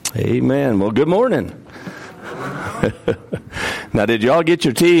Amen. Well, good morning. Now, did y'all get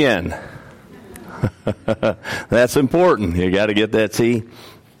your tea in? That's important. You got to get that tea.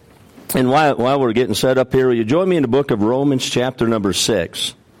 And while we're getting set up here, will you join me in the book of Romans chapter number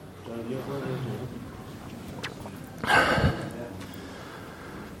 6?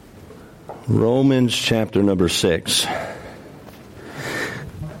 Romans chapter number 6.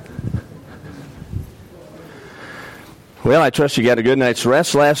 Well, I trust you got a good night's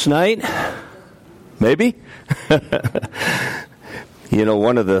rest last night. Maybe? You know,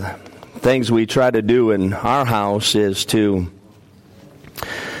 one of the things we try to do in our house is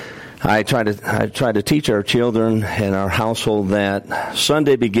I try to teach our children and our household that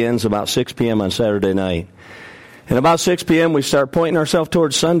Sunday begins about 6 p.m. on Saturday night. And about 6 p.m. we start pointing ourselves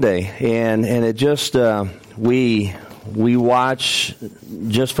towards Sunday. And it just, we watch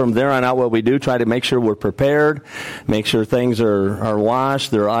just from there on out what we do, try to make sure we're prepared, make sure things are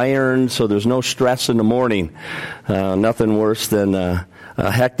washed, they're ironed, so there's no stress in the morning. Nothing worse than a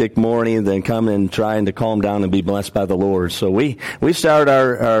hectic morning than coming and trying to calm down and be blessed by the Lord. So we start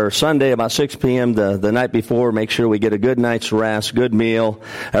our Sunday about 6 p.m. the night before, make sure we get a good night's rest, good meal,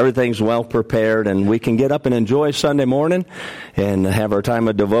 everything's well prepared, and we can get up and enjoy Sunday morning and have our time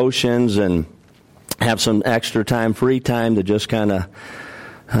of devotions and have some extra time, free time to just kind of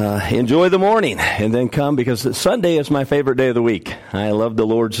enjoy the morning and then come, because Sunday is my favorite day of the week. I love the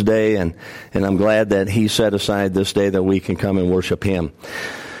Lord's Day, and I'm glad that He set aside this day that we can come and worship Him.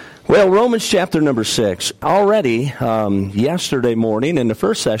 Well, Romans chapter number 6. Already, yesterday morning in the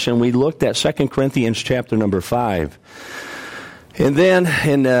first session, we looked at 2 Corinthians chapter number 5. And then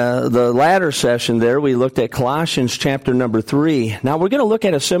in the latter session there, we looked at Colossians chapter number 3. Now we're going to look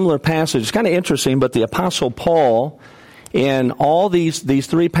at a similar passage. It's kind of interesting, but the Apostle Paul in all these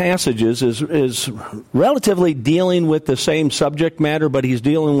three passages is relatively dealing with the same subject matter, but he's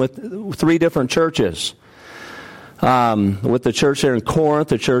dealing with three different churches. With the church there in Corinth,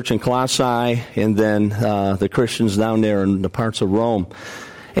 the church in Colossae, and then the Christians down there in the parts of Rome.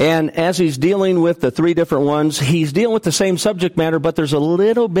 And as he's dealing with the three different ones, he's dealing with the same subject matter, but there's a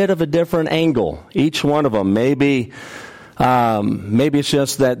little bit of a different angle. Each one of them, maybe it's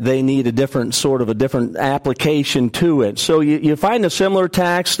just that they need a different application to it. So you find a similar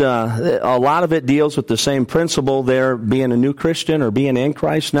text. A lot of it deals with the same principle there, being a new Christian or being in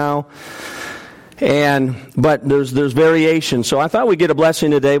Christ now. But there's variation. So I thought we'd get a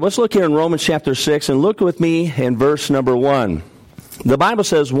blessing today. Let's look here in Romans chapter 6 and look with me in verse number 1. The Bible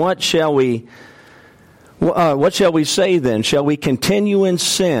says, what shall we say then? Shall we continue in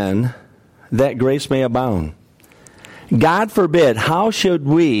sin that grace may abound? God forbid. How shall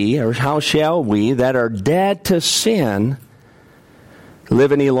we that are dead to sin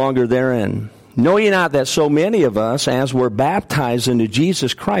live any longer therein? Know ye not that so many of us, as were baptized into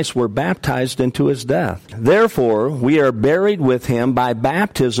Jesus Christ, were baptized into His death? Therefore we are buried with Him by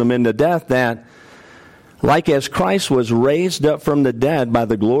baptism into death, that like as Christ was raised up from the dead by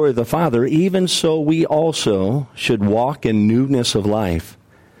the glory of the Father, even so we also should walk in newness of life.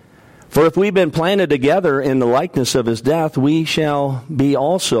 For if we've been planted together in the likeness of His death, we shall be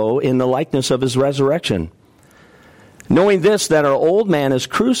also in the likeness of His resurrection. Knowing this, that our old man is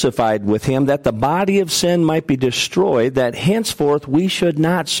crucified with Him, that the body of sin might be destroyed, that henceforth we should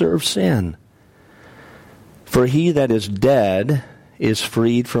not serve sin. For he that is dead is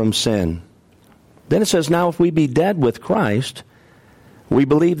freed from sin. Then it says, now if we be dead with Christ, we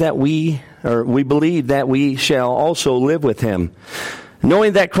believe that we shall also live with Him.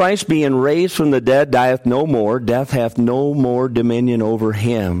 Knowing that Christ, being raised from the dead, dieth no more, death hath no more dominion over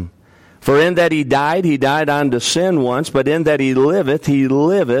Him. For in that He died unto sin once, but in that He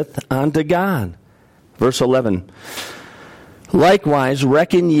liveth unto God. Verse 11. Likewise,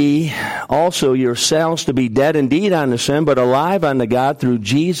 reckon ye also yourselves to be dead indeed unto sin, but alive unto God through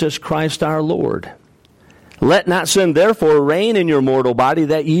Jesus Christ our Lord. Let not sin therefore reign in your mortal body,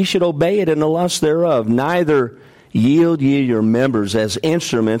 that ye should obey it in the lust thereof. Neither yield ye your members as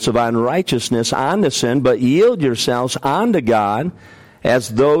instruments of unrighteousness unto sin, but yield yourselves unto God as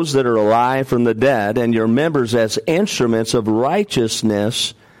those that are alive from the dead, and your members as instruments of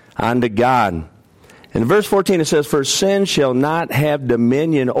righteousness unto God. In verse 14 it says, for sin shall not have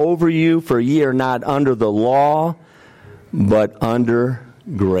dominion over you, for ye are not under the law, but under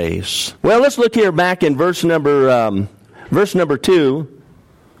grace. Well, let's look here back in verse number 2.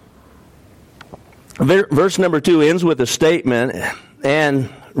 Verse number 2 ends with a statement and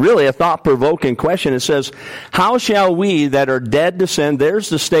really a thought-provoking question. It says, how shall we that are dead to sin, there's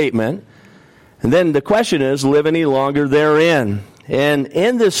the statement, and then the question is, live any longer therein? And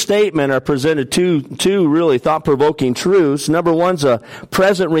in this statement are presented two really thought-provoking truths. Number one's a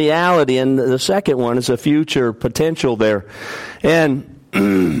present reality, and the second one is a future potential there. And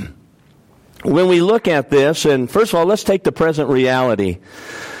when we look at this, and first of all, let's take the present reality.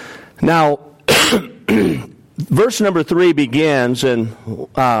 Now, verse number 3 begins, and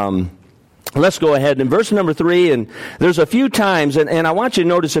let's go ahead. In verse number 3, and there's a few times, and I want you to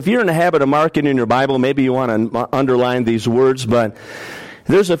notice, if you're in the habit of marking in your Bible, maybe you want to underline these words, but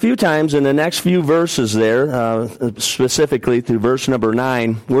there's a few times in the next few verses there, specifically through verse number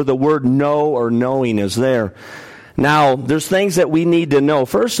 9, where the word know or knowing is there. Now, there's things that we need to know.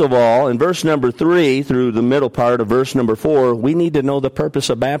 First of all, in verse number 3 through the middle part of verse number 4, we need to know the purpose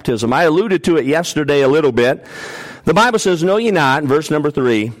of baptism. I alluded to it yesterday a little bit. The Bible says, "Know ye not," in verse number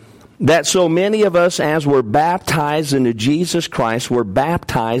 3, "that so many of us as were baptized into Jesus Christ were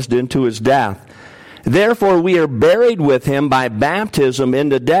baptized into his death. Therefore we are buried with him by baptism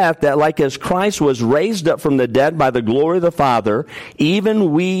into death, that like as Christ was raised up from the dead by the glory of the Father,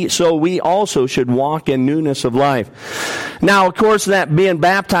 even we also should walk in newness of life." Now, of course, that being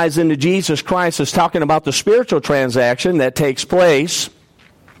baptized into Jesus Christ is talking about the spiritual transaction that takes place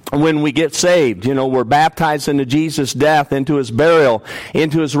when we get saved. You know, we're baptized into Jesus' death, into his burial,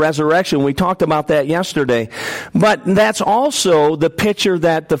 into his resurrection. We talked about that yesterday. But that's also the picture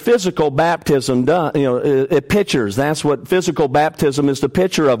that the physical baptism does. You know, it pictures. That's what physical baptism is the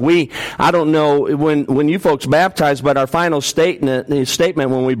picture of. I don't know when you folks baptize, but our final statement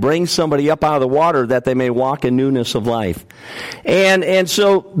when we bring somebody up out of the water, that they may walk in newness of life. And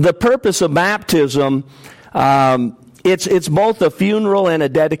so the purpose of baptism, it's both a funeral and a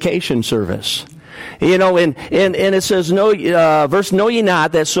dedication service. You know, and it says, verse, "Know ye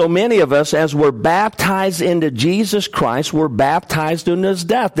not that so many of us as were baptized into Jesus Christ were baptized into his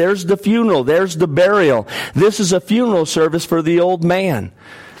death." There's the funeral. There's the burial. This is a funeral service for the old man.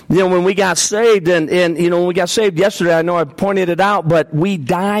 You know, when we got saved, and when we got saved yesterday, I know I pointed it out, but we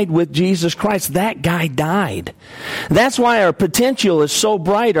died with Jesus Christ. That guy died. That's why our potential is so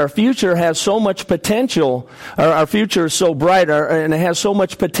bright. Our future has so much potential. Our future is so bright, and it has so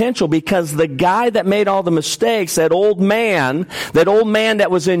much potential because the guy that made all the mistakes, that old man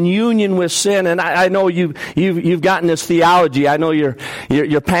that was in union with sin, and I know you've gotten this theology. I know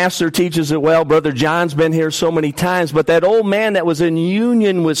your pastor teaches it well. Brother John's been here so many times, but that old man that was in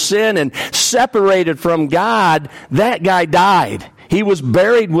union with sin and separated from God, that guy died. He was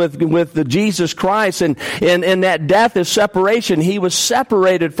buried with Jesus Christ, and that death is separation. He was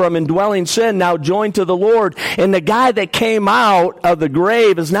separated from indwelling sin, now joined to the Lord. And the guy that came out of the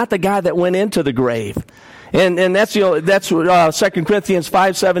grave is not the guy that went into the grave. And that's 2 Corinthians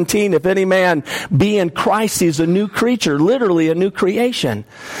 5:17. If any man be in Christ, he's a new creature, literally a new creation.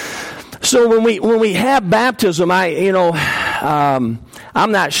 So when we have baptism,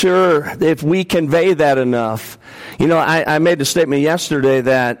 I'm not sure if we convey that enough. You know, I made the statement yesterday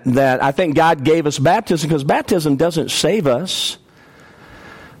that I think God gave us baptism because baptism doesn't save us,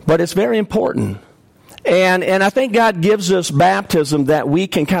 but it's very important. And I think God gives us baptism that we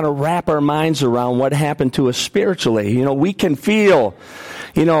can kind of wrap our minds around what happened to us spiritually. You know, we can feel.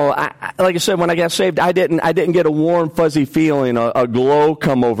 You know, like I said, when I got saved, I didn't get a warm, fuzzy feeling, a glow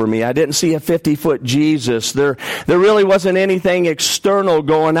come over me. I didn't see a 50-foot Jesus. There really wasn't anything external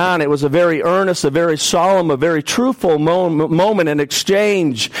going on. It was a very earnest, a very solemn, a very truthful moment, an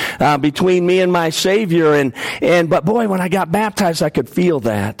exchange between me and my Savior. But boy, when I got baptized, I could feel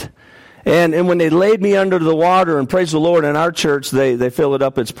that. And when they laid me under the water, and praise the Lord, in our church, they fill it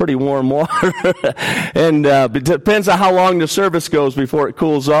up. It's pretty warm water. And it depends on how long the service goes before it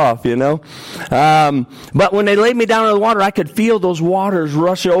cools off, you know. But when they laid me down in the water, I could feel those waters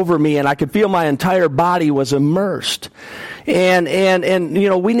rush over me, and I could feel my entire body was immersed. And you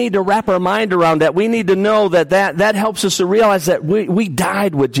know, we need to wrap our mind around that. We need to know that helps us to realize that we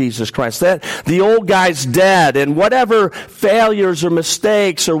died with Jesus Christ. That the old guy's dead, and whatever failures or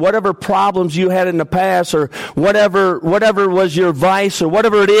mistakes or whatever problems you had in the past or whatever was your vice or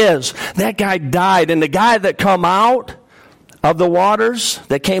whatever it is, that guy died. And the guy that came out of the waters,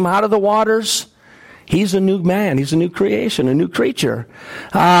 he's a new man. He's a new creation, a new creature.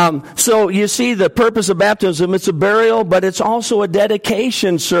 So you see the purpose of baptism. It's a burial, but it's also a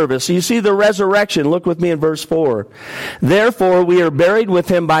dedication service. You see the resurrection. Look with me in verse 4. "Therefore we are buried with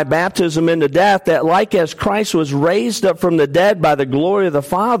him by baptism into death, that like as Christ was raised up from the dead by the glory of the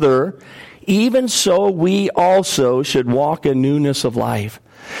Father, even so we also should walk in newness of life."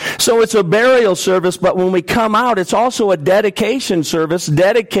 So it's a burial service, but when we come out, it's also a dedication service,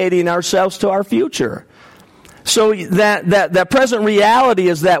 dedicating ourselves to our future. So that present reality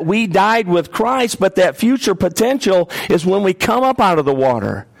is that we died with Christ, but that future potential is when we come up out of the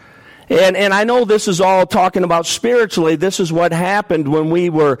water. And I know this is all talking about spiritually. This is what happened when we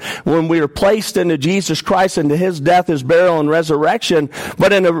were placed into Jesus Christ, into His death, His burial, and resurrection.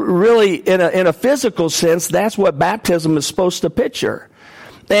 But in a physical sense, that's what baptism is supposed to picture.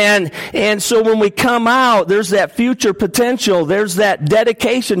 And so when we come out, there's that future potential. There's that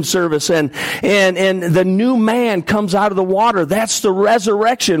dedication service, and the new man comes out of the water. That's the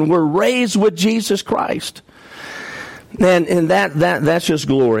resurrection. We're raised with Jesus Christ. And that's just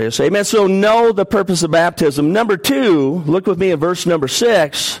glorious. Amen. So know the purpose of baptism. Number 2, look with me at verse number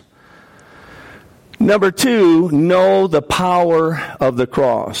 6. Number 2, know the power of the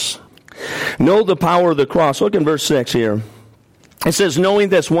cross. Know the power of the cross. Look in verse 6 here. It says, knowing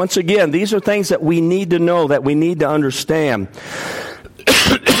this, once again, these are things that we need to know, that we need to understand.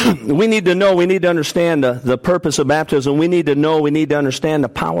 We need to know, we need to understand the purpose of baptism. We need to know, we need to understand the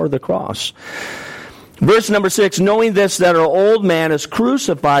power of the cross. Verse number 6, knowing this, that our old man is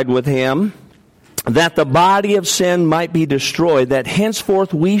crucified with Him, that the body of sin might be destroyed, that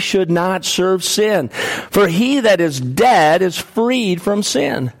henceforth we should not serve sin. For he that is dead is freed from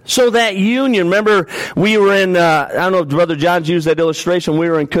sin. So that union, remember we were in, I don't know if Brother John's used that illustration, we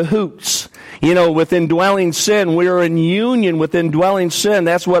were in cahoots. You know, with indwelling sin, we are in union with indwelling sin.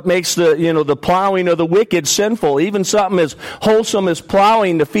 That's what makes the plowing of the wicked sinful. Even something as wholesome as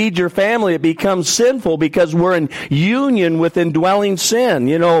plowing to feed your family, it becomes sinful because we're in union with indwelling sin.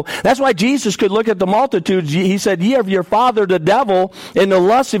 You know, that's why Jesus could look at the multitudes. He said, ye of your father the devil, and the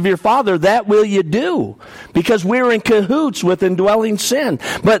lust of your father, that will you do. Because we're in cahoots with indwelling sin.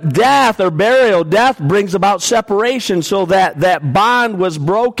 But death or burial, death brings about separation, so that bond was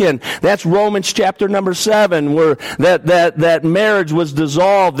broken. That's Romans chapter number 7, where that marriage was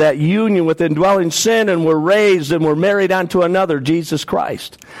dissolved, that union with indwelling sin, and we're raised and we're married unto another, Jesus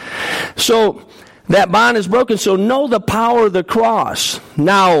Christ. So that bond is broken. So know the power of the cross.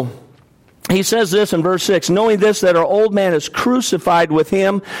 Now, he says this in verse 6, knowing this, that our old man is crucified with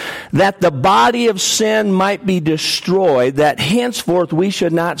Him, that the body of sin might be destroyed, that henceforth we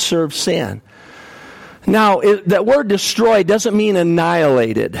should not serve sin. Now, that word destroyed doesn't mean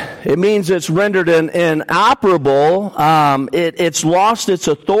annihilated. It means it's rendered inoperable. It's lost its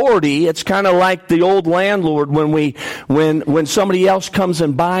authority. It's kind of like the old landlord when somebody else comes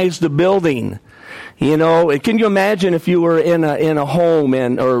and buys the building. You know, can you imagine if you were in a home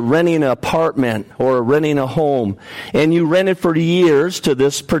or renting an apartment or renting a home, and you rented for years to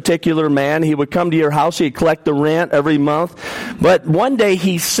this particular man? He would come to your house, he'd collect the rent every month, but one day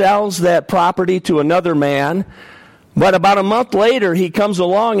he sells that property to another man, but about a month later he comes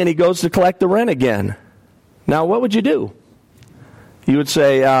along and he goes to collect the rent again. Now, what would you do? You would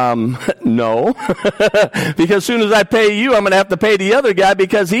say, no, because as soon as I pay you, I'm going to have to pay the other guy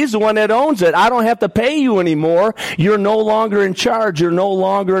because he's the one that owns it. I don't have to pay you anymore. You're no longer in charge. You're no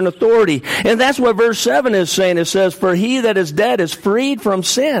longer in authority. And that's what verse 7 is saying. It says, for he that is dead is freed from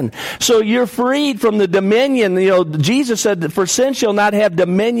sin. So you're freed from the dominion. You know, Jesus said that for sin shall not have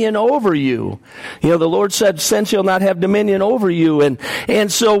dominion over you. You know, the Lord said sin shall not have dominion over you.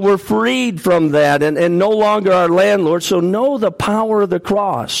 And so we're freed from that and no longer our landlord. So know the power of the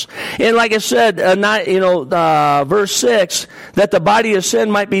cross. And like I said, verse 6, that the body of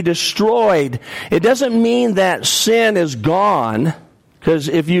sin might be destroyed. It doesn't mean that sin is gone, because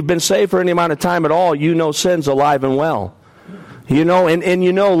if you've been saved for any amount of time at all, you know sin's alive and well. You know, and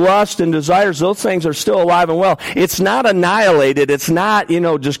you know lust and desires, those things are still alive and well. It's not annihilated. It's not,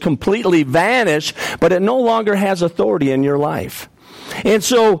 just completely vanished, but it no longer has authority in your life. And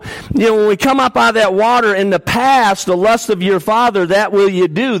so, when we come up out of that water in the past, the lust of your father, that will you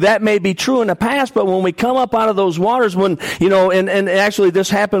do. That may be true in the past, but when we come up out of those waters, and actually this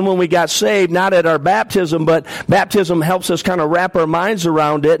happened when we got saved, not at our baptism, but baptism helps us kind of wrap our minds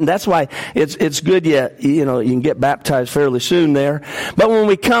around it, and that's why it's good you can get baptized fairly soon there. But when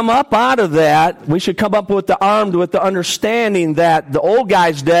we come up out of that, we should come up armed with the understanding that the old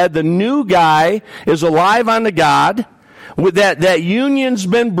guy's dead, the new guy is alive unto God. With that union's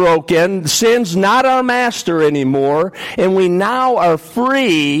been broken, sin's not our master anymore, and we now are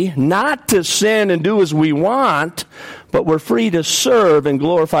free not to sin and do as we want, but we're free to serve and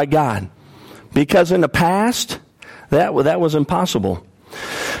glorify God. Because in the past, that was impossible.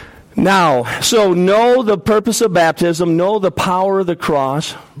 Now, so know the purpose of baptism, know the power of the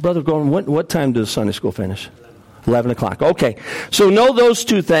cross. Brother Gordon, what time does Sunday school finish? 11 o'clock. Okay. So know those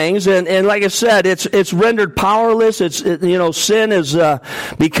two things. And like I said, it's rendered powerless. Sin is,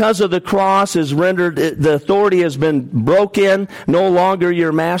 because of the cross is rendered, the authority has been broken, no longer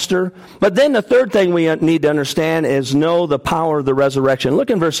your master. But then the third thing we need to understand is know the power of the resurrection. Look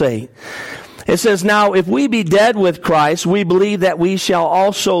in verse 8. It says, now if we be dead with Christ, we believe that we shall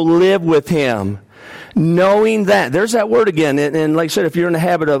also live with him. Knowing that, there's that word again, and like I said, if you're in the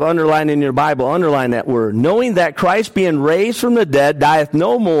habit of underlining your Bible, underline that word. Knowing that Christ being raised from the dead dieth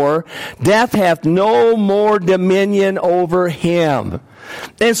no more, death hath no more dominion over him.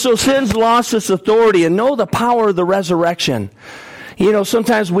 And so sin's lost its authority, and know the power of the resurrection.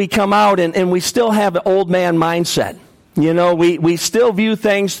 Sometimes we come out and we still have an old man mindset. We still view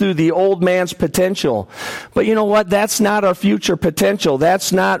things through the old man's potential. But you know what? That's not our future potential.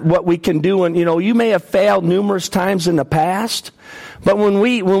 That's not what we can do. And, you may have failed numerous times in the past. But when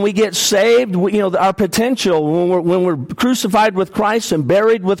we get saved, our potential, when we're crucified with Christ and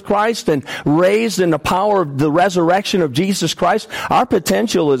buried with Christ and raised in the power of the resurrection of Jesus Christ, our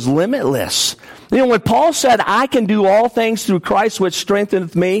potential is limitless. When Paul said, I can do all things through Christ which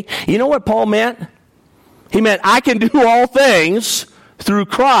strengtheneth me, you know what Paul meant? He meant, I can do all things through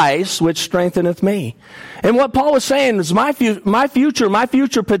Christ, which strengtheneth me. And what Paul was saying is my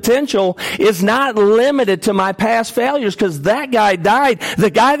future potential is not limited to my past failures, because that guy died. The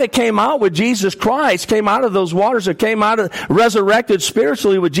guy that came out with Jesus Christ, came out of those waters, that came out of resurrected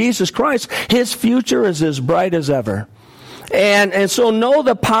spiritually with Jesus Christ, his future is as bright as ever. And so know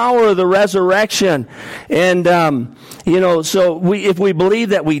the power of the resurrection. And, if we believe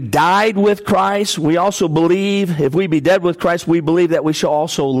that we died with Christ, we also believe, if we be dead with Christ, we believe that we shall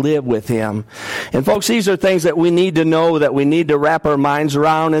also live with him. And folks, these are things that we need to know, that we need to wrap our minds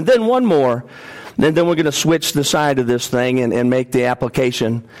around. And then one more, and then we're going to switch the side of this thing and make the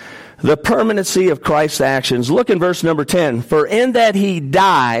application. The permanency of Christ's actions. Look in verse number 10. For in that he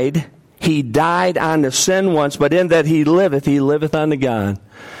died unto sin once, but in that he liveth unto God.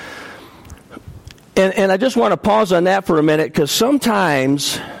 And I just want to pause on that for a minute, because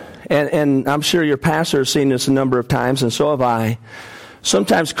sometimes, and I'm sure your pastor has seen this a number of times, and so have I,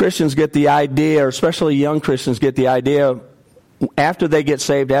 sometimes Christians get the idea, or especially young Christians get the idea, after they get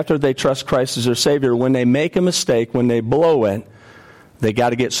saved, after they trust Christ as their Savior, when they make a mistake, when they blow it, they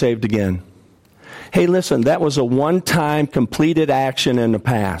got to get saved again. Hey, listen, that was a one-time completed action in the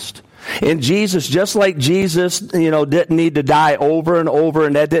past. And Jesus, just like Jesus, didn't need to die over and over,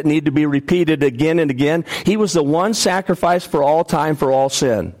 and that didn't need to be repeated again and again. He was the one sacrifice for all time, for all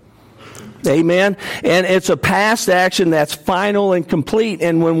sin. Amen? And it's a past action that's final and complete.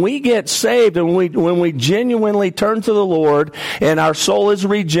 And when we get saved, and when we genuinely turn to the Lord, and our soul is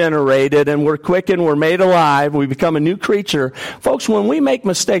regenerated, and we're quickened, we're made alive, we become a new creature. Folks, when we make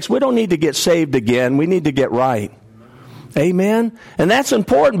mistakes, we don't need to get saved again. We need to get right. Amen? And that's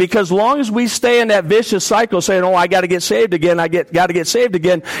important, because as long as we stay in that vicious cycle saying, I got to get saved again, got to get saved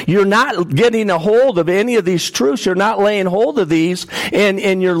again, you're not getting a hold of any of these truths. You're not laying hold of these,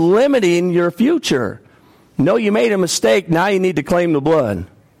 and you're limiting your future. No, you made a mistake. Now you need to claim the blood.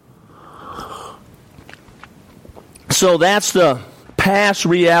 So that's the past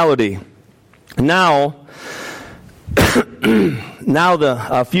reality. Now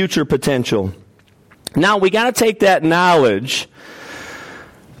the future potential. Now we got to take that knowledge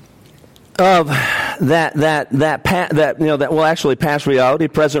of past reality,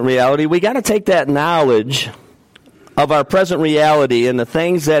 present reality. We got to take that knowledge of our present reality and the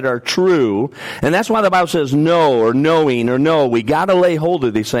things that are true, and that's why the Bible says know, or knowing, or know. We got to lay hold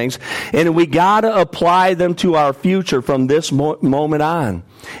of these things, and we got to apply them to our future from this moment on.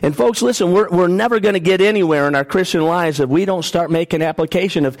 And folks, listen, we're never going to get anywhere in our Christian lives if we don't start making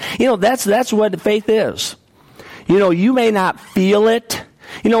application of, that's what faith is. You may not feel it.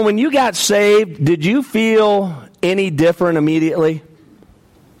 When you got saved, did you feel any different immediately?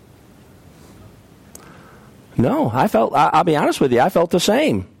 No, I'll be honest with you, I felt the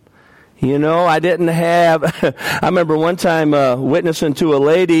same. I didn't have, I remember one time witnessing to a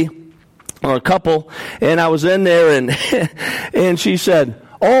lady or a couple, and I was in there, and she said,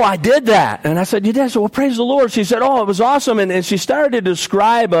 I did that. And I said, you did? I said, well, praise the Lord. She said, it was awesome. And she started to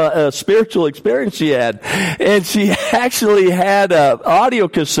describe a spiritual experience she had. And she actually had an audio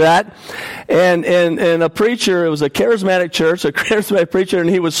cassette and a preacher. It was a charismatic church, a charismatic preacher, and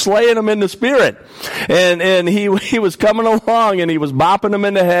he was slaying them in the spirit. And he was coming along, and he was bopping them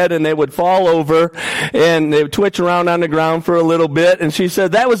in the head, and they would fall over, and they would twitch around on the ground for a little bit. And she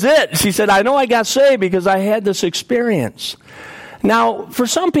said, that was it. She said, I know I got saved because I had this experience. Now, for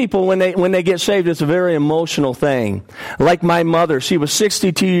some people, when they get saved, it's a very emotional thing. Like my mother, she was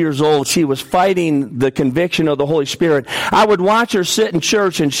 62 years old. She was fighting the conviction of the Holy Spirit. I would watch her sit in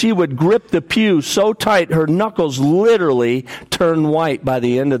church, and she would grip the pew so tight, her knuckles literally turned white by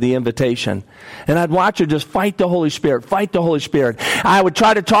the end of the invitation. And I'd watch her just fight the Holy Spirit, fight the Holy Spirit. I would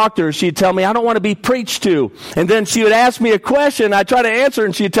try to talk to her. She'd tell me, I don't want to be preached to. And then she would ask me a question. I'd try to answer,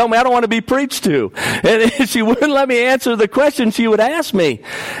 and she'd tell me, I don't want to be preached to. And she wouldn't let me answer the question she would ask me.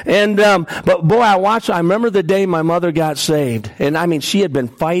 And but boy, I remember the day my mother got saved. And I mean, she had been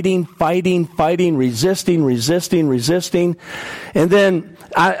fighting, resisting. And then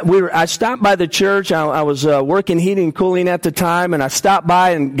I stopped by the church. I was working heating and cooling at the time, and I stopped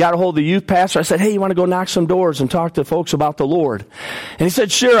by and got a hold of the youth pastor. I said, hey, you want to go knock some doors and talk to folks about the Lord? And he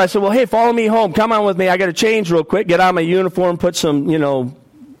said, sure. I said, well, hey, follow me home. Come on with me. I got to change real quick, get on my uniform, put some,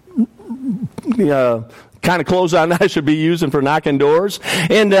 kind of clothes on I should be using for knocking doors.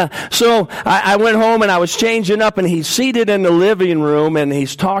 And so I went home and I was changing up, and he's seated in the living room and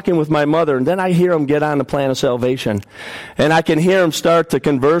he's talking with my mother. And then I hear him get on the plan of salvation. And I can hear him start to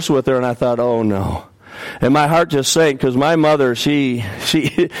converse with her, and I thought, oh no. And my heart just sank, because my mother, she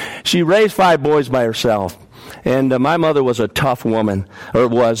raised 5 boys by herself. And my mother was a tough woman,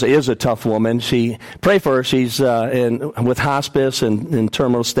 is a tough woman. Pray for her. She's with hospice and in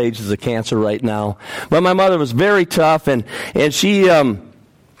terminal stages of cancer right now. But my mother was very tough, and she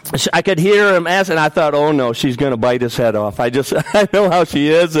I could hear him ask, and I thought, oh no, she's going to bite his head off. I know how she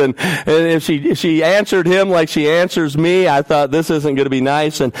is, and if she answered him like she answers me, I thought this isn't going to be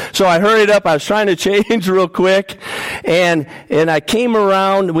nice. And so I hurried up. I was trying to change real quick, and I came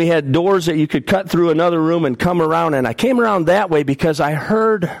around. We had doors that you could cut through another room and come around, and I came around that way because I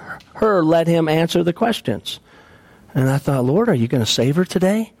heard her let him answer the questions. And I thought, Lord, are you going to save her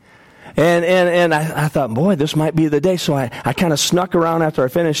today? And I thought, boy, this might be the day. So I kind of snuck around after I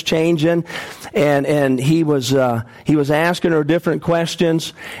finished changing, and he was asking her different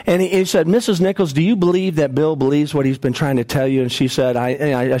questions. And he said, Mrs. Nichols, do you believe that Bill believes what he's been trying to tell you? And she said,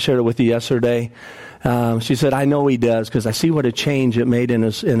 I shared it with you yesterday. She said, I know he does, because I see what a change it made in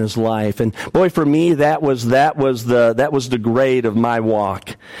his life. And boy, for me, that was the grade of my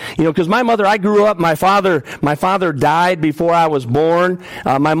walk. Because my mother, I grew up, my father died before I was born.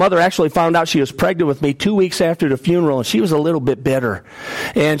 My mother actually found out she was pregnant with me 2 weeks after the funeral, and she was a little bit bitter.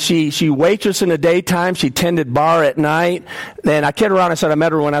 And she waitressed in the daytime, she tended bar at night. And I kid around, I said I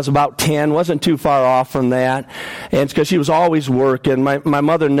met her when I was about 10, wasn't too far off from that. And it's because she was always working. My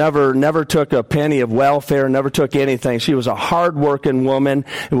mother never took a penny of welfare, never took anything. She was a hard-working woman.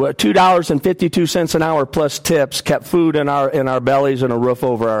 $2.52 an hour plus tips kept food in our bellies and a roof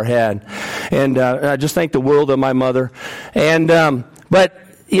over our head. And I just thank the world of my mother. And but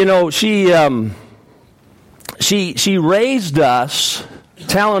she raised us,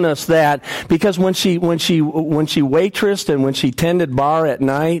 telling us that, because when she waitressed and when she tended bar at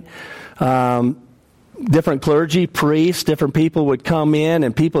night, different clergy, priests, different people would come in,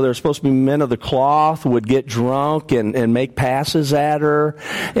 and people that are supposed to be men of the cloth would get drunk and make passes at her,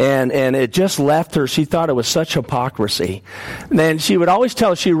 and it just left her. She thought it was such hypocrisy. And she would always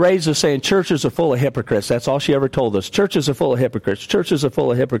tell us, she raised us saying, churches are full of hypocrites. That's all she ever told us. Churches are full of hypocrites. Churches are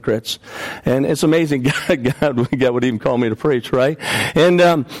full of hypocrites. And it's amazing God would even call me to preach, right?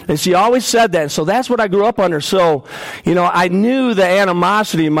 And she always said that. So that's what I grew up under. So, I knew the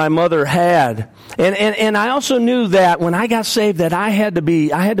animosity my mother had. And I also knew that when I got saved that I had to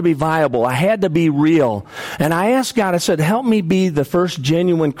be viable. I had to be real. And I asked God, I said, help me be the first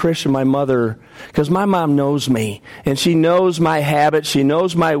genuine Christian my mother, because my mom knows me and she knows my habits. She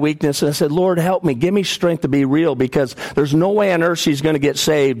knows my weakness. And I said, Lord, help me. Give me strength to be real, because there's no way on earth she's going to get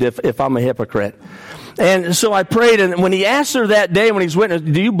saved if I'm a hypocrite. And so I prayed, and when he asked her that day, when he's witnessed,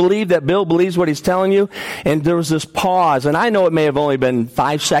 do you believe that Bill believes what he's telling you? And there was this pause, and I know it may have only been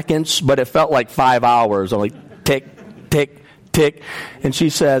 5 seconds, but it felt like 5 hours. I'm like, tick, tick, tick. And she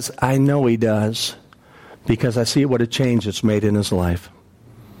says, I know he does, because I see what a change it's made in his life.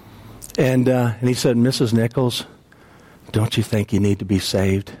 And he said, Mrs. Nichols, don't you think you need to be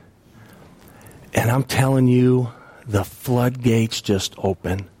saved? And I'm telling you, the floodgates just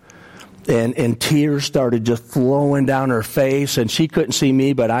opened. And tears started just flowing down her face, and she couldn't see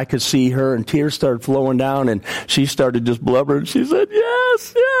me, but I could see her, and tears started flowing down, and she started just blubbering. She said,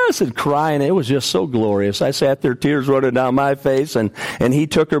 yes, yes, and crying. It was just so glorious. I sat there, tears running down my face, and he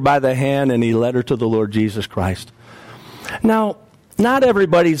took her by the hand, and he led her to the Lord Jesus Christ. Now, not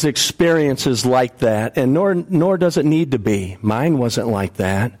everybody's experience is like that, and nor does it need to be. Mine wasn't like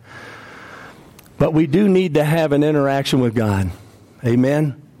that. But we do need to have an interaction with God.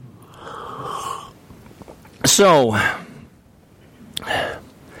 Amen? So,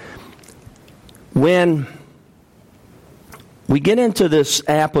 when we get into this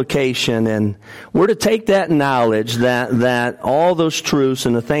application and we're to take that knowledge, that all those truths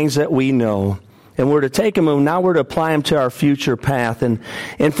and the things that we know, and we're to take them and now we're to apply them to our future path. And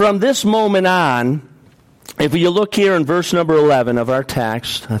from this moment on, if you look here in verse number 11 of our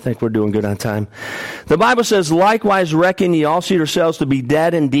text, I think we're doing good on time. The Bible says, likewise reckon ye also yourselves to be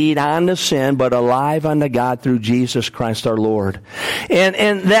dead indeed unto sin, but alive unto God through Jesus Christ our Lord.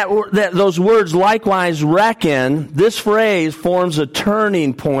 And that those words, likewise reckon, this phrase forms a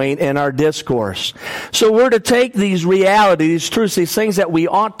turning point in our discourse. So we're to take these realities, these truths, these things that we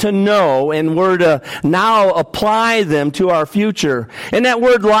ought to know, and we're to now apply them to our future. And that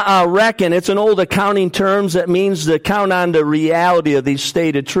word reckon, it's an old accounting term that means to count on the reality of these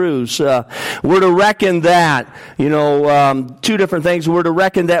stated truths. We're to reckon that, two different things. We're to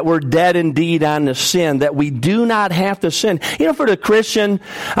reckon that we're dead indeed on the sin, that we do not have to sin. For the Christian,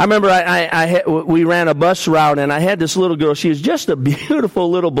 I remember we ran a bus route, and I had this little girl. She was just a beautiful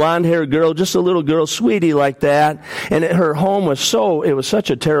little blonde-haired girl, just a little girl, sweetie like that. And her home was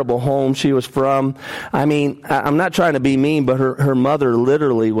such a terrible home she was from. I mean, I'm not trying to be mean, but her mother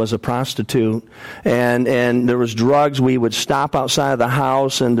literally was a prostitute. And there was drugs. We would stop outside of the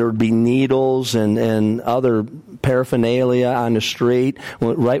house, and there would be needles and other paraphernalia on the street,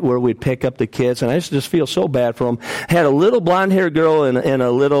 right where we'd pick up the kids. And I used to just feel so bad for them. Had a little blonde-haired girl and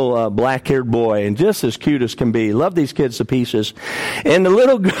a little black-haired boy, and just as cute as can be. Love these kids to pieces. And the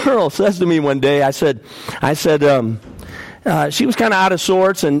little girl says to me one day, I said, she was kind of out of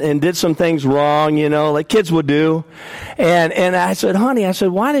sorts and did some things wrong, like kids would do. And I said, honey,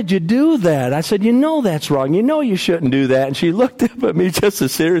 why did you do that? I said, that's wrong. You shouldn't do that. And she looked up at me just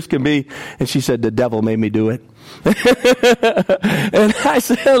as serious can be, and she said, the devil made me do it. And I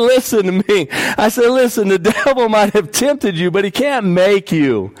said, listen to me. I said, listen, the devil might have tempted you, but he can't make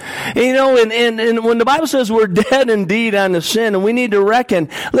you. And when the Bible says we're dead indeed on the sin, and we need to reckon,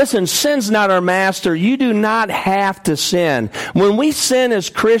 listen, sin's not our master. You do not have to sin. When we sin as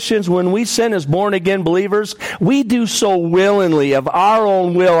Christians, when we sin as born-again believers, we do so willingly, of our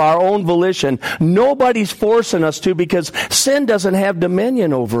own will, our own volition. Nobody's forcing us to, because sin doesn't have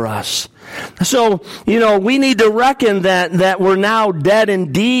dominion over us. So, we need to reckon that we're now dead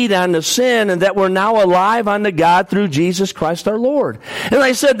indeed unto sin, and that we're now alive unto God through Jesus Christ our Lord. And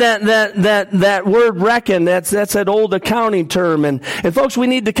like I said, that word reckon, that's that old accounting term. And folks, we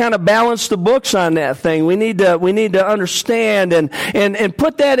need to kind of balance the books on that thing. We need to understand and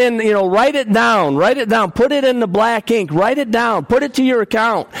put that in, write it down, put it in the black ink, write it down, put it to your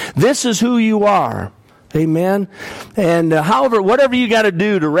account. This is who you are. Amen. And however, whatever you got to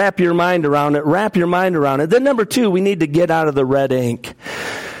do to wrap your mind around it. Then number 2, we need to get out of the red ink.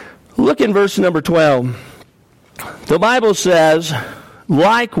 Look in verse number 12. The Bible says,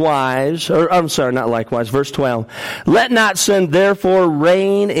 verse 12. Let not sin therefore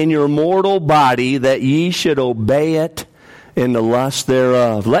reign in your mortal body, that ye should obey it in the lust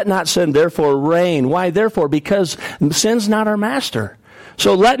thereof. Let not sin therefore reign. Why therefore? Because sin's not our master.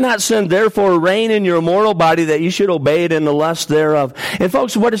 So let not sin therefore reign in your mortal body, that you should obey it in the lust thereof. And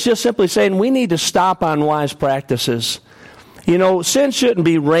folks, what it's just simply saying, we need to stop unwise practices. Sin shouldn't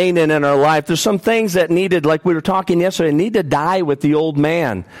be reigning in our life. There's some things that needed, like we were talking yesterday, need to die with the old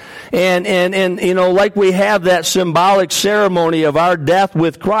man. And like we have that symbolic ceremony of our death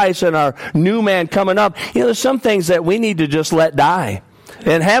with Christ and our new man coming up, there's some things that we need to just let die.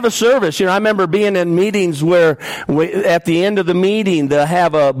 And have a service. I remember being in meetings where at the end of the meeting, they'll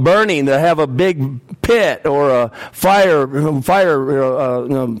have a burning, they'll have a big pit or a fire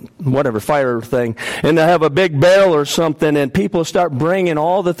thing, and they'll have a big barrel or something, and people start bringing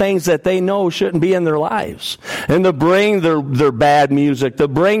all the things that they know shouldn't be in their lives. And they'll bring their bad music, they'll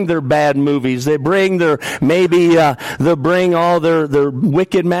bring their bad movies, they bring they'll bring all their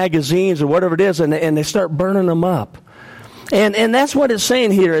wicked magazines or whatever it is, and they start burning them up. And that's what it's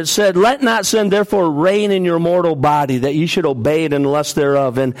saying here. It said, let not sin therefore reign in your mortal body, that you should obey it in the lust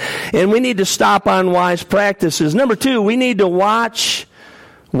thereof. And we need to stop unwise practices. Number 2, we need to watch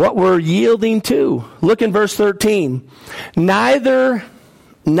what we're yielding to. Look in verse 13. Neither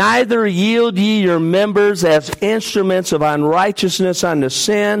yield ye your members as instruments of unrighteousness unto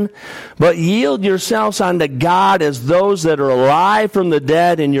sin, but yield yourselves unto God as those that are alive from the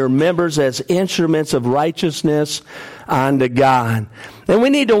dead, and your members as instruments of righteousness unto God. And we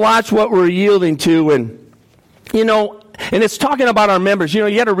need to watch what we're yielding to. And it's talking about our members.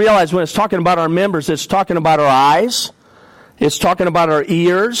 You got to realize when it's talking about our members, it's talking about our eyes, it's talking about our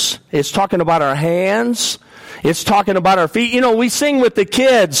ears, it's talking about our hands, it's talking about our feet. We sing with the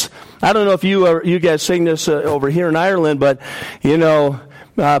kids. I don't know if you guys sing this over here in Ireland, but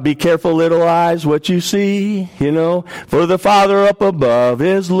Be careful, little eyes, what you see, For the Father up above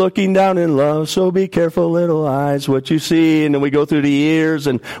is looking down in love. So be careful, little eyes, what you see. And then we go through the ears,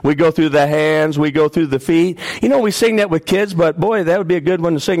 and we go through the hands, we go through the feet. We sing that with kids, but boy, that would be a good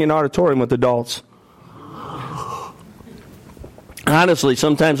one to sing in an auditorium with adults. Honestly,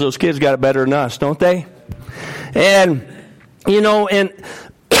 sometimes those kids got it better than us, don't they? And,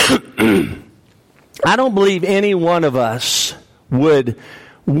 I don't believe any one of us would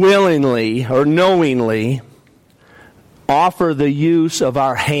willingly or knowingly offer the use of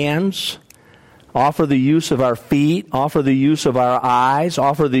our hands, offer the use of our feet, offer the use of our eyes,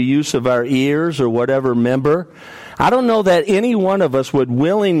 offer the use of our ears or whatever member. I don't know that any one of us would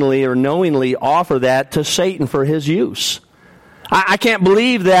willingly or knowingly offer that to Satan for his use. I can't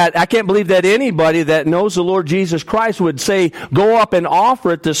believe that. I can't believe that anybody that knows the Lord Jesus Christ would say, go up and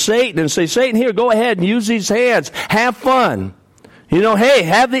offer it to Satan and say, Satan, here, go ahead and use these hands. Have fun.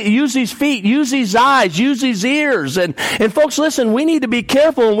 Hey, use these feet, use these eyes, use these ears. And folks, listen, we need to be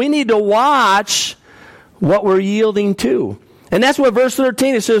careful and we need to watch what we're yielding to. And that's what verse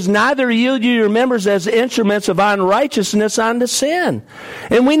 13, it says, neither yield you your members as instruments of unrighteousness unto sin.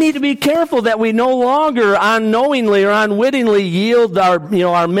 And we need to be careful that we no longer unknowingly or unwittingly yield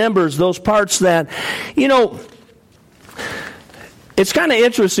our members, those parts that, it's kind of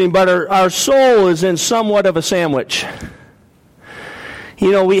interesting, but our soul is in somewhat of a sandwich.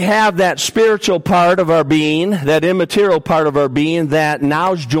 We have that spiritual part of our being, that immaterial part of our being that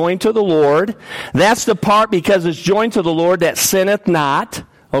now is joined to the Lord. That's the part, because it's joined to the Lord, that sinneth not.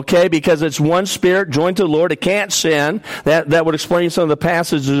 Okay, because it's one spirit joined to the Lord. It can't sin. That would explain some of the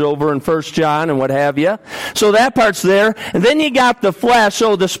passages over in 1 John and what have you. So that part's there. And then you got the flesh.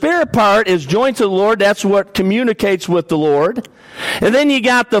 So the spirit part is joined to the Lord. That's what communicates with the Lord. And then you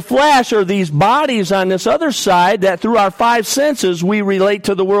got the flesh, or these bodies on this other side, that through our five senses we relate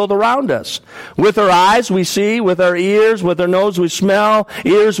to the world around us. With our eyes we see, with our ears, with our nose we smell,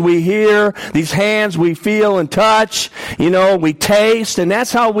 ears we hear, these hands we feel and touch, we taste, and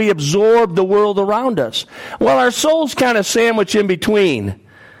that's how we absorb the world around us. Well, our soul's kind of sandwiched in between.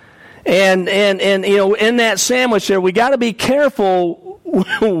 And in that sandwich there, we got to be careful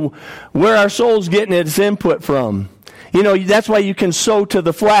where our soul's getting its input from. That's why you can sow to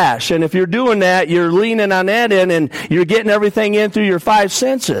the flesh. And if you're doing that, you're leaning on that end and you're getting everything in through your five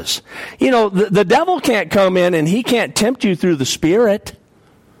senses. The devil can't come in and he can't tempt you through the Spirit.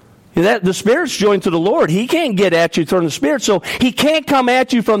 The Spirit's joined to the Lord. He can't get at you through the Spirit. So he can't come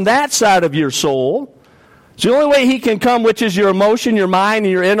at you from that side of your soul. It's the only way he can come, which is your emotion, your mind,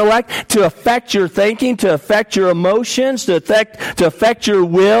 and your intellect, to affect your thinking, to affect your emotions, to affect your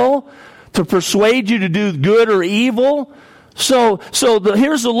will, to persuade you to do good or evil. So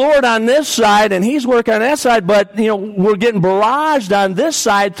here's the Lord on this side, and he's working on that side, but we're getting barraged on this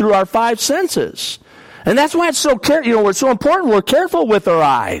side through our five senses. And that's why it's so it's so important. We're careful with our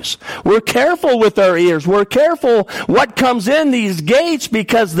eyes. We're careful with our ears. We're careful what comes in these gates,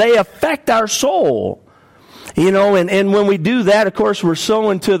 because they affect our soul. And when we do that, of course, we're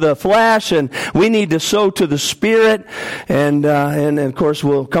sowing to the flesh, and we need to sow to the Spirit, and of course,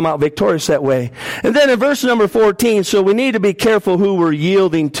 we'll come out victorious that way. And then in verse number 14, so we need to be careful who we're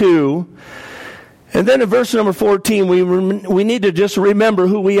yielding to. And then in verse number 14, we need to just remember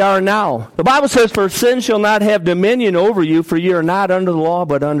who we are now. The Bible says, for sin shall not have dominion over you, for you are not under the law,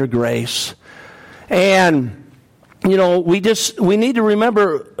 but under grace. And, we need to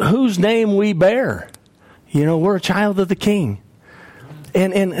remember whose name we bear. We're a child of the King.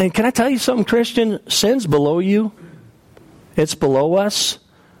 And can I tell you something, Christian? Sin's below you. It's below us.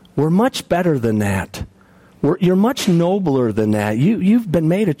 We're much better than that. You're much nobler than that. You've been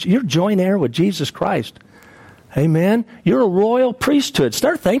you're joint heir with Jesus Christ. Amen? You're a royal priesthood.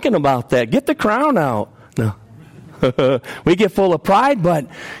 Start thinking about that. Get the crown out. No. We get full of pride, but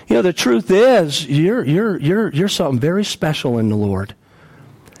the truth is you're something very special in the Lord.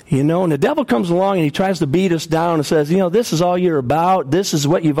 And the devil comes along and he tries to beat us down and says, this is all you're about. This is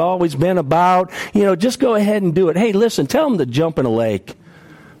what you've always been about. Just go ahead and do it. Hey, listen, tell him to jump in a lake.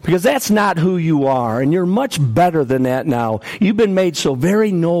 Because that's not who you are. And you're much better than that now. You've been made so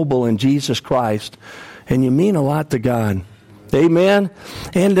very noble in Jesus Christ. And you mean a lot to God. Amen?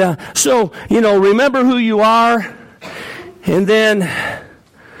 And so, remember who you are. And then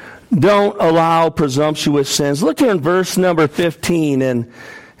don't allow presumptuous sins. Look here in verse number 15 and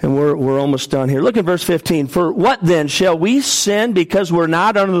we're almost done here. Look at verse 15. For what then? Shall we sin because we're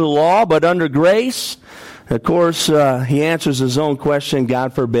not under the law, but under grace? Of course, he answers his own question,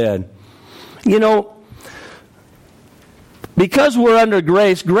 God forbid. Because we're under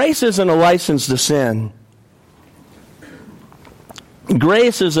grace, grace isn't a license to sin.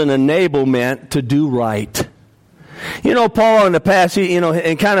 Grace is an enablement to do right. You know, Paul in the past,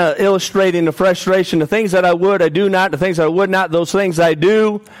 and kind of illustrating the frustration, the things that I would, I do not, the things I would not, those things I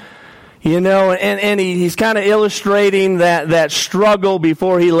do. And he's kind of illustrating that struggle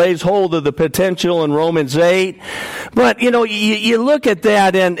before he lays hold of the potential in Romans 8. But, you look at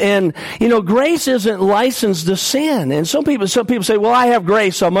that and grace isn't licensed to sin. And some people say, well, I have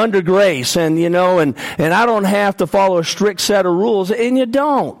grace, I'm under grace, and I don't have to follow a strict set of rules. And you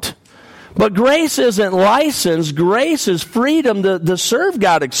don't. But grace isn't license. Grace is freedom to serve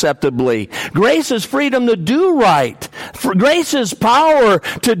God acceptably. Grace is freedom to do right. Grace is power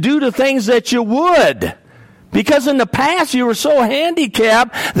to do the things that you would. Because in the past you were so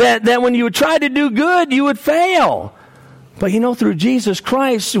handicapped that when you would try to do good, you would fail. But through Jesus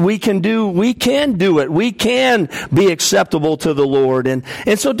Christ, we can do it. We can be acceptable to the Lord. And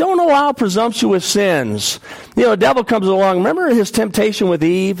so don't allow presumptuous sins. The devil comes along. Remember his temptation with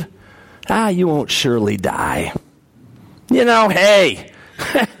Eve? You won't surely die. Hey,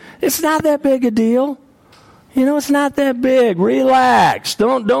 it's not that big a deal. It's not that big. Relax.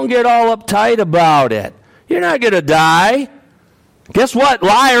 Don't get all uptight about it. You're not going to die. Guess what?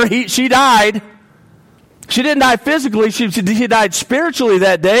 Liar, she died. She didn't die physically. She died spiritually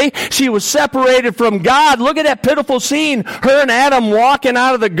that day. She was separated from God. Look at that pitiful scene. Her and Adam walking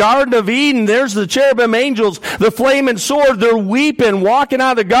out of the Garden of Eden. There's the cherubim angels, the flaming sword. They're weeping, walking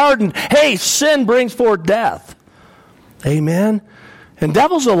out of the garden. Hey, sin brings forth death. Amen. And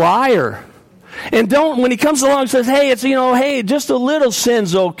devil's a liar. And when he comes along and says, hey, it's, just a little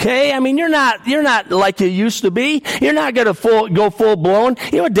sin's okay. I mean, you're not like you used to be. You're not going to go full blown.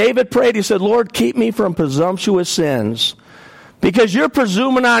 David prayed, he said, Lord, keep me from presumptuous sins. Because you're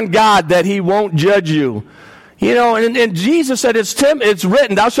presuming on God that he won't judge you. And Jesus said, it's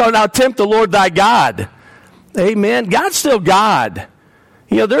written, thou shalt not tempt the Lord thy God. Amen. God's still God.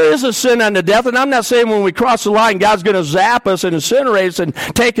 There is a sin unto death, and I'm not saying when we cross the line, God's going to zap us and incinerate us and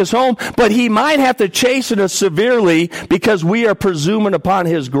take us home, but he might have to chasten us severely because we are presuming upon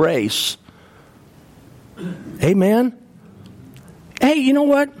his grace. Amen? Hey, you know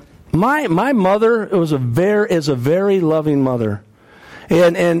what? My mother is a very loving mother.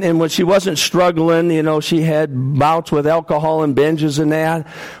 And when she wasn't struggling, she had bouts with alcohol and binges and that,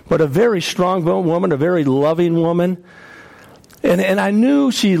 but a very strong woman, a very loving woman. And I knew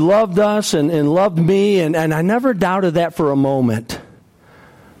she loved us and loved me, and I never doubted that for a moment.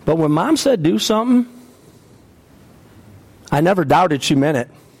 But when Mom said do something, I never doubted she meant it.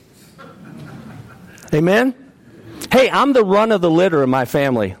 Amen? Hey, I'm the run of the litter in my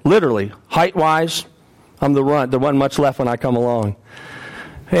family, literally. Height-wise, I'm the one much left when I come along.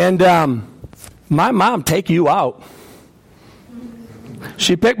 And my mom take you out.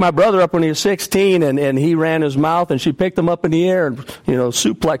 She picked my brother up when he was 16, and he ran his mouth, and she picked him up in the air and,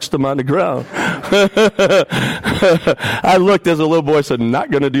 suplexed him on the ground. I looked as a little boy, said,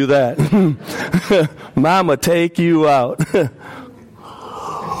 not going to do that. Mama, take you out.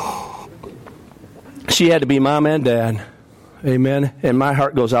 She had to be mom and dad. Amen. And my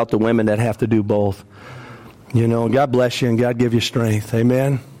heart goes out to women that have to do both. God bless you and God give you strength.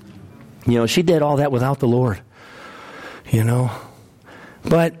 Amen. She did all that without the Lord.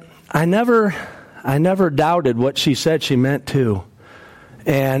 But I never doubted what she said she meant to.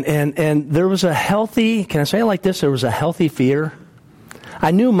 And there was a healthy, can I say it like this? There was a healthy fear.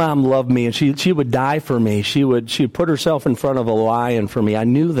 I knew Mom loved me and she would die for me. She'd put herself in front of a lion for me. I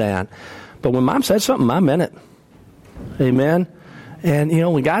knew that. But when Mom said something, I meant it. Amen. And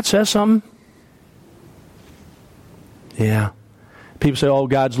when God says something, yeah. People say, oh,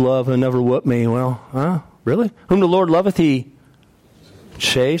 God's love will never whoop me. Well, really? Whom the Lord loveth, he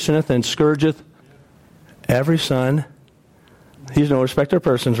chasteneth and scourgeth every son. He's no respecter of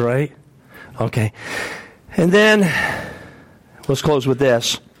persons, right? Okay. And then, let's close with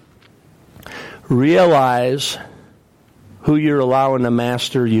this. Realize who you're allowing to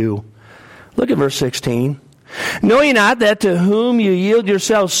master you. Look at verse 16. Know ye not that to whom you yield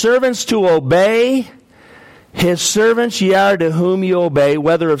yourselves servants to obey, his servants ye are to whom you obey,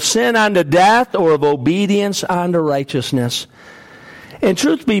 whether of sin unto death or of obedience unto righteousness. And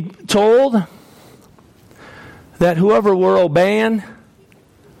truth be told, that whoever we're obeying,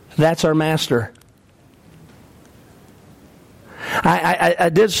 that's our master. I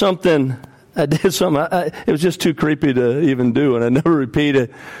did something. It was just too creepy to even do, and I never repeat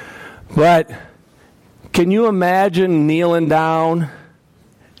it. But can you imagine kneeling down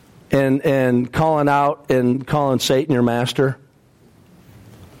and calling out and calling Satan your master?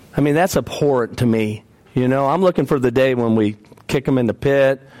 I mean, that's abhorrent to me. I'm looking for the day when we kick him in the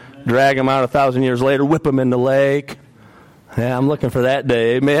pit, drag him out 1,000 years later, whip him in the lake. Yeah, I'm looking for that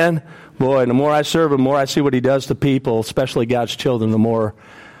day. Amen. Boy, the more I serve him, the more I see what he does to people, especially God's children, the more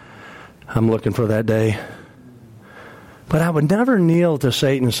I'm looking for that day. But I would never kneel to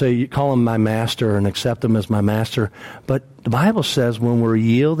Satan and say, call him my master and accept him as my master. But the Bible says when we're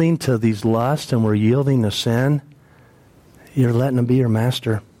yielding to these lusts and we're yielding to sin, you're letting him be your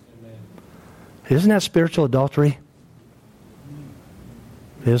master. Amen. Isn't that spiritual adultery?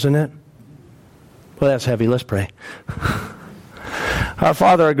 Isn't it? Well, that's heavy. Let's pray. Our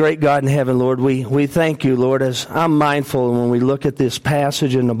Father, our great God in heaven, Lord, we thank you, Lord, as I'm mindful when we look at this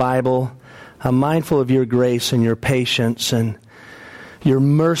passage in the Bible, I'm mindful of your grace and your patience and your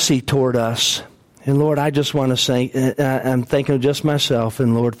mercy toward us. And Lord, I just want to say, I'm thinking of just myself,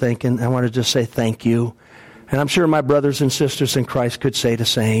 and Lord, I want to just say thank you. And I'm sure my brothers and sisters in Christ could say the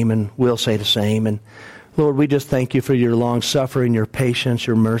same and will say the same. And Lord, we just thank you for your long suffering, your patience,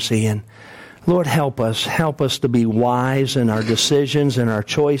 your mercy. And Lord, help us to be wise in our decisions and our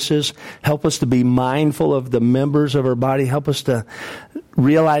choices. Help us to be mindful of the members of our body. Help us to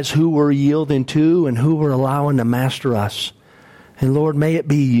realize who we're yielding to and who we're allowing to master us. And Lord, may it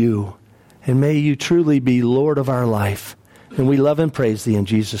be you. And may you truly be Lord of our life. And we love and praise thee. In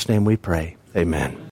Jesus' name we pray. Amen.